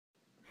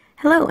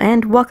Hello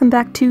and welcome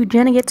back to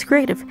Jenna Gets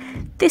Creative.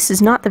 This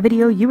is not the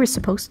video you were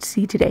supposed to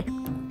see today.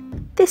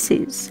 This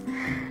is.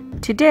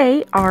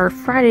 Today, our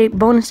Friday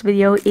bonus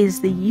video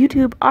is the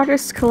YouTube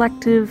Artists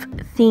Collective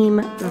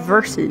theme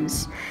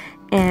Verses.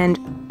 And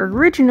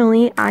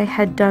originally I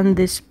had done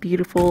this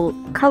beautiful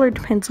colored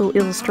pencil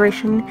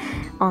illustration.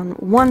 On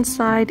one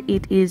side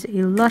it is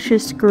a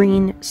luscious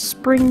green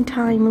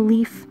springtime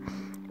leaf,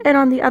 and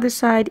on the other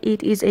side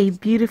it is a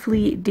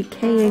beautifully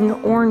decaying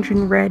orange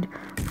and red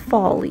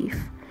fall leaf.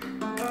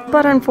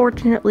 But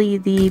unfortunately,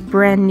 the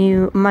brand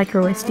new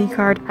micro SD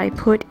card I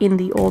put in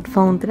the old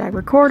phone that I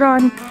record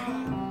on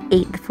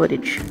ate the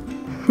footage.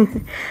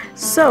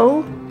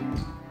 So,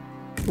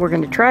 we're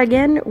going to try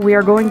again. We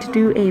are going to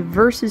do a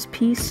verses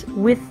piece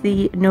with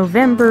the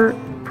November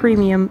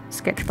Premium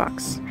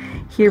SketchBox.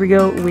 Here we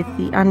go with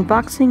the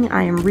unboxing.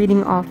 I am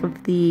reading off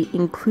of the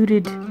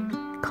included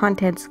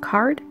contents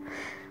card.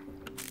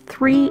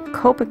 3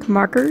 Copic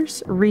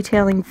markers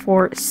retailing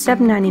for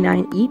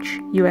 $7.99 each,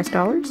 US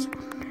dollars.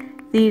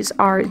 These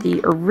are the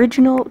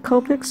original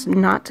Copics,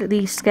 not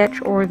the Sketch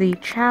or the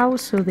Chow,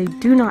 so they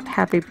do not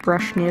have a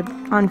brush nib,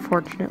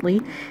 unfortunately,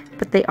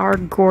 but they are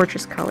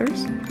gorgeous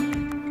colors.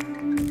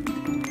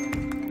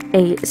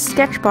 A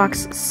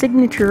SketchBox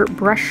signature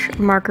brush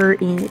marker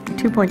in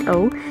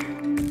 2.0.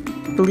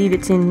 I believe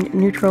it's in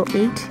Neutral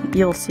 8.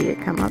 You'll see it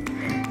come up.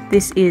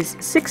 This is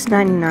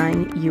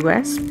 $6.99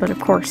 US, but of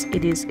course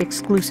it is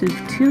exclusive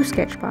to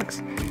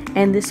SketchBox,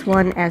 and this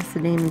one, as the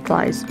name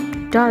implies,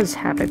 does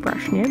have a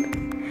brush nib.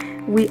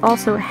 We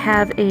also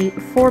have a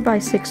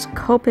 4x6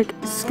 Copic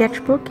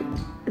SketchBook.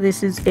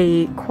 This is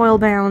a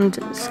coil-bound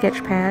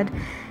sketch pad,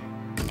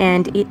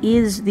 and it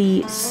is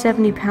the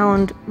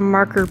 70-pound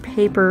marker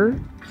paper,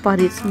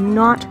 but it's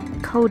not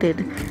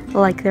coated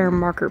like their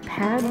marker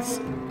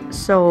pads,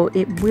 so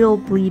it will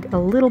bleed a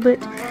little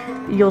bit.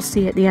 You'll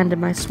see at the end of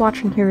my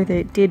swatching here that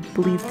it did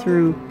bleed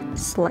through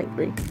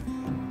slightly.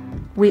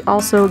 We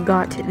also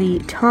got the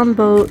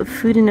Tombow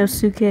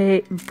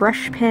Fudenosuke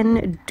brush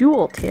pen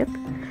dual tip.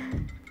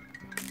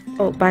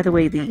 Oh, by the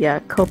way, the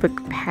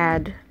Copic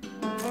pad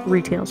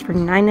retails for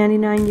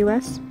 $9.99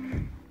 US.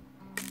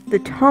 The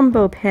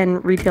Tombow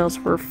pen retails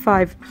for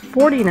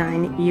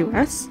 $5.49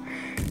 US,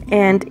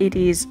 and it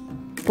is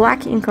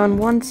black ink on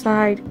one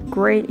side,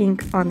 gray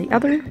ink on the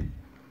other.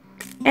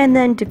 And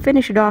then to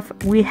finish it off,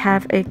 we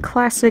have a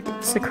classic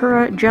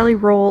Sakura Jelly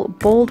Roll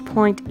bold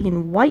point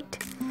in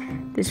white.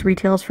 This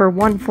retails for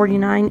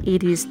 $1.49.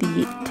 It is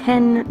the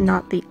 10,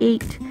 not the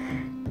 8.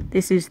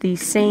 This is the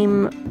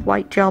same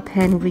white gel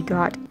pen we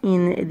got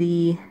in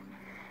the,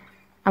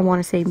 I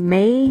want to say,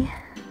 May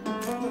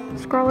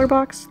scrawler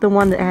box, the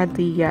one that had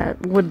the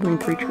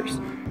woodland creatures.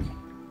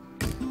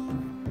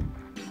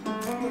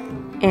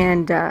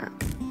 And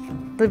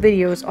the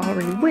video is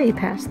already way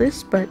past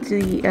this, but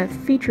the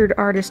featured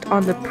artist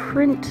on the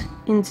print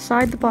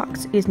inside the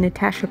box is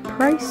Natasha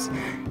Price.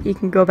 You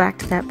can go back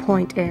to that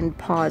point and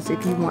pause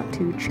if you want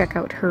to check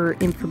out her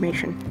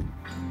information.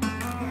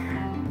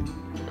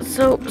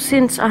 So,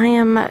 since I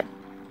am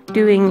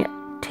doing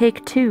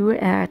take 2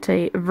 at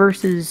a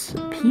verses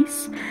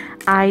piece,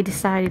 I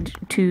decided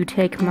to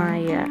take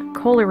my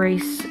Coil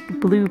Erase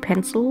blue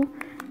pencil,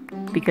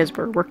 because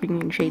we're working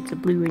in shades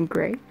of blue and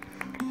gray,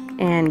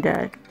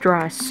 and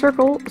draw a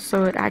circle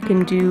so that I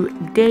can do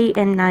day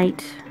and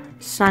night,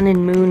 sun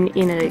and moon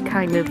in a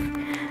kind of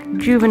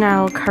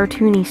juvenile,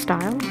 cartoony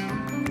style.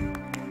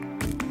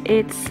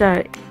 It's,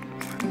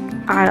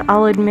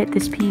 I'll admit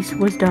this piece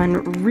was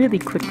done really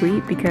quickly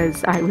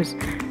because I was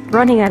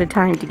running out of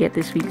time to get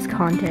this week's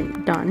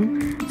content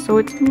done, so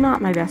it's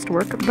not my best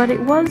work, but it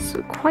was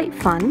quite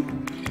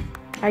fun.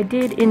 I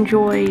did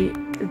enjoy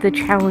the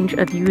challenge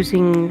of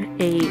using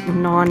a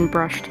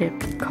non-brush tip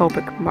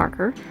Copic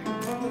marker.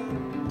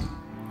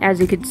 As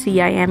you can see,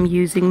 I am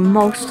using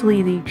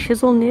mostly the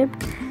chisel nib.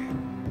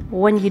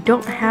 When you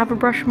don't have a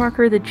brush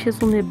marker, the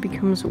chisel nib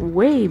becomes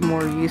way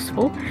more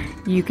useful.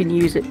 You can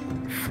use it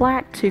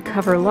flat to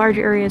cover large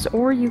areas,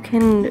 or you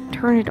can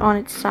turn it on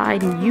its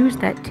side and use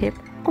that tip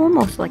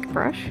almost like a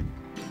brush.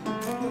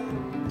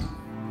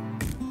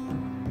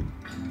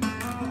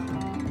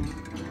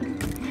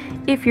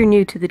 If you're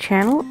new to the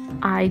channel,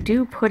 I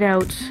do put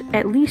out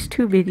at least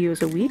 2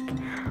 videos a week.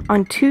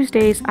 On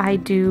Tuesdays I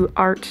do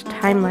art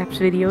time-lapse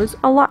videos,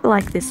 a lot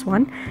like this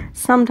one.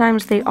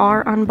 Sometimes they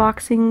are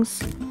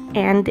unboxings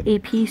and a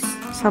piece,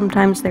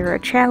 sometimes they're a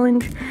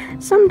challenge,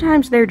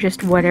 sometimes they're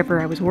just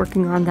whatever I was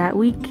working on that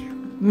week.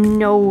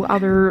 No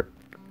other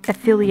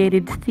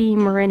affiliated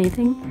theme or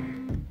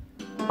anything.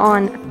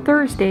 On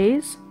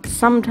Thursdays,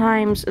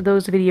 sometimes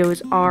those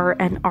videos are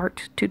an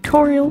art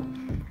tutorial,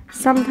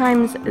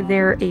 sometimes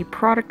they're a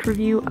product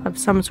review of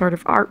some sort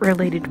of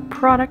art-related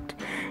product,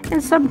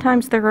 and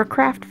sometimes they're a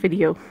craft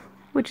video,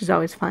 which is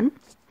always fun.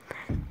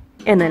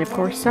 And then, of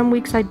course, some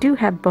weeks I do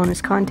have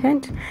bonus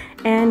content,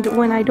 and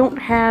when I don't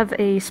have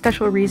a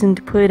special reason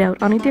to put it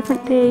out on a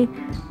different day,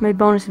 my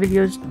bonus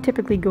videos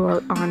typically go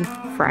out on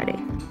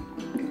Friday.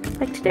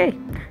 Like today,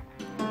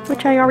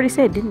 which I already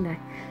said, didn't I?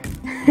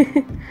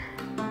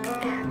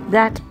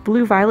 That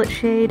blue-violet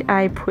shade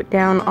I put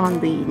down on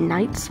the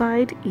night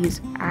side is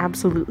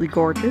absolutely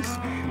gorgeous,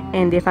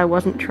 and if I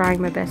wasn't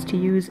trying my best to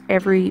use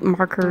every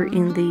marker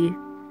in the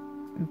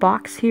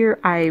box here,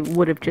 I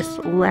would have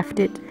just left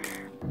it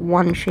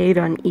one shade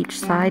on each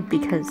side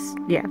because,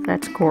 yeah,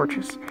 that's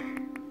gorgeous.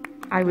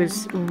 I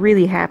was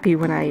really happy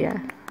when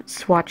I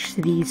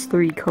swatched these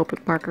 3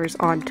 Copic markers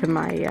onto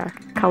my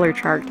color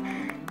chart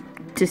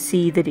to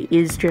see that it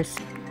is just,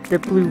 the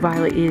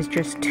blue-violet is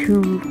just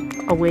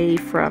 2 away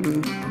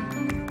from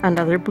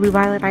another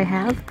blue-violet I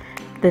have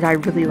that I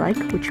really like,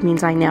 which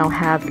means I now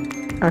have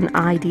an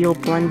ideal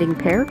blending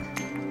pair,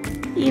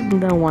 even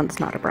though one's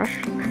not a brush.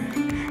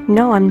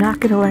 No, I'm not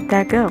gonna let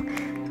that go.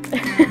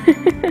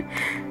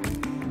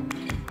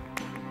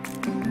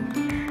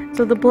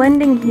 So the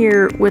blending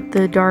here with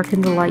the dark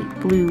and the light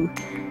blue,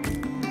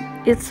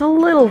 it's a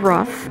little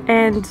rough,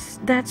 and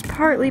that's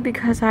partly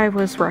because I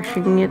was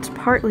rushing, it's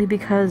partly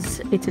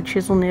because it's a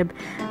chisel nib,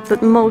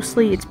 but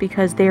mostly it's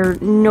because they're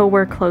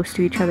nowhere close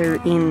to each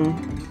other in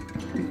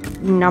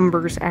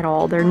numbers at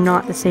all. They're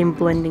not the same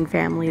blending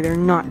family, they're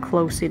not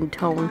close in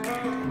tone,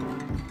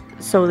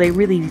 so they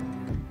really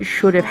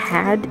should have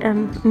had a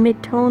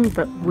mid-tone,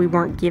 but we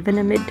weren't given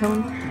a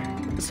mid-tone,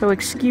 so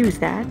excuse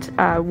that.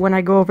 When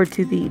I go over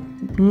to the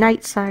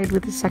night side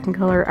with the second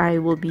color, I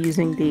will be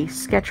using the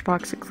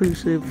SketchBox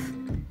exclusive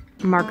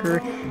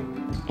marker,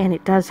 and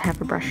it does have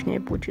a brush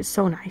nib, which is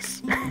so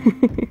nice.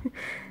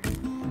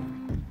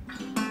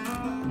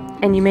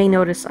 And you may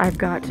notice I've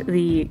got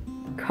the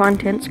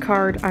contents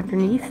card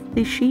underneath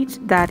the sheet.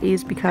 That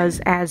is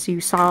because, as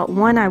you saw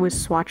when I was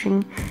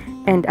swatching,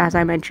 and as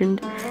I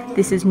mentioned,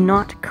 this is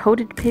not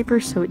coated paper,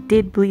 so it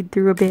did bleed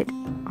through a bit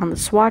on the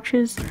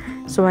swatches,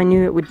 so I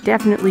knew it would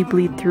definitely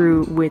bleed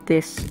through with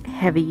this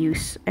heavy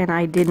use, and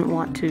I didn't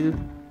want to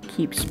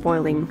keep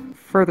spoiling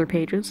further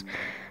pages.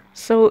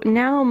 So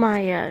now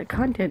my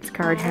contents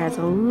card has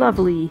a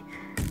lovely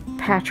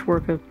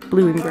patchwork of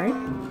blue and gray.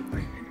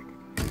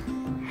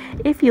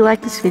 If you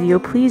like this video,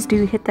 please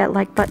do hit that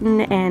like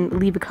button and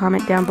leave a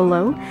comment down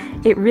below.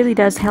 It really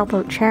does help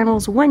out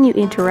channels when you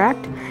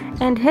interact.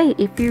 And hey,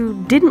 if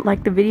you didn't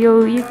like the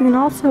video, you can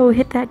also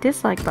hit that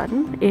dislike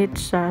button.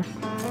 It's,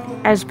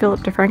 as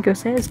Philip DeFranco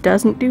says,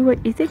 doesn't do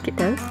what you think it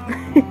does.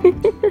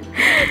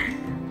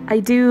 I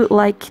do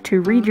like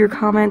to read your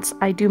comments.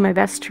 I do my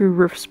best to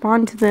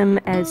respond to them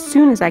as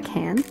soon as I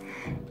can.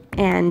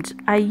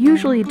 And I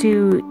usually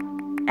do,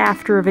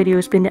 after a video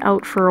has been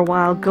out for a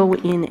while, go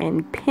in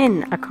and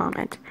pin a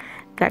comment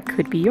that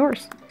could be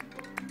yours.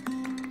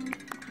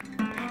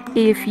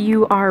 If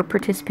you are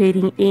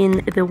participating in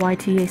the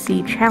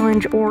YTAC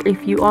challenge, or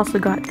if you also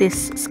got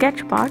this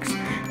sketchbox,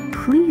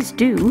 please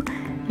do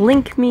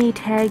link me,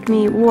 tag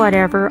me,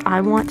 whatever. I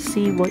want to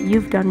see what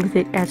you've done with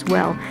it as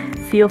well.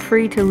 Feel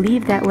free to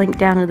leave that link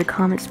down in the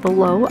comments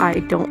below. I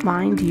don't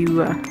mind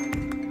you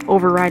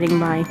overriding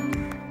my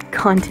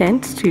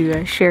content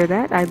to share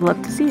that. I'd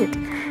love to see it.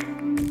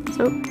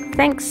 So,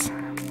 thanks.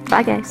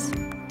 Bye, guys.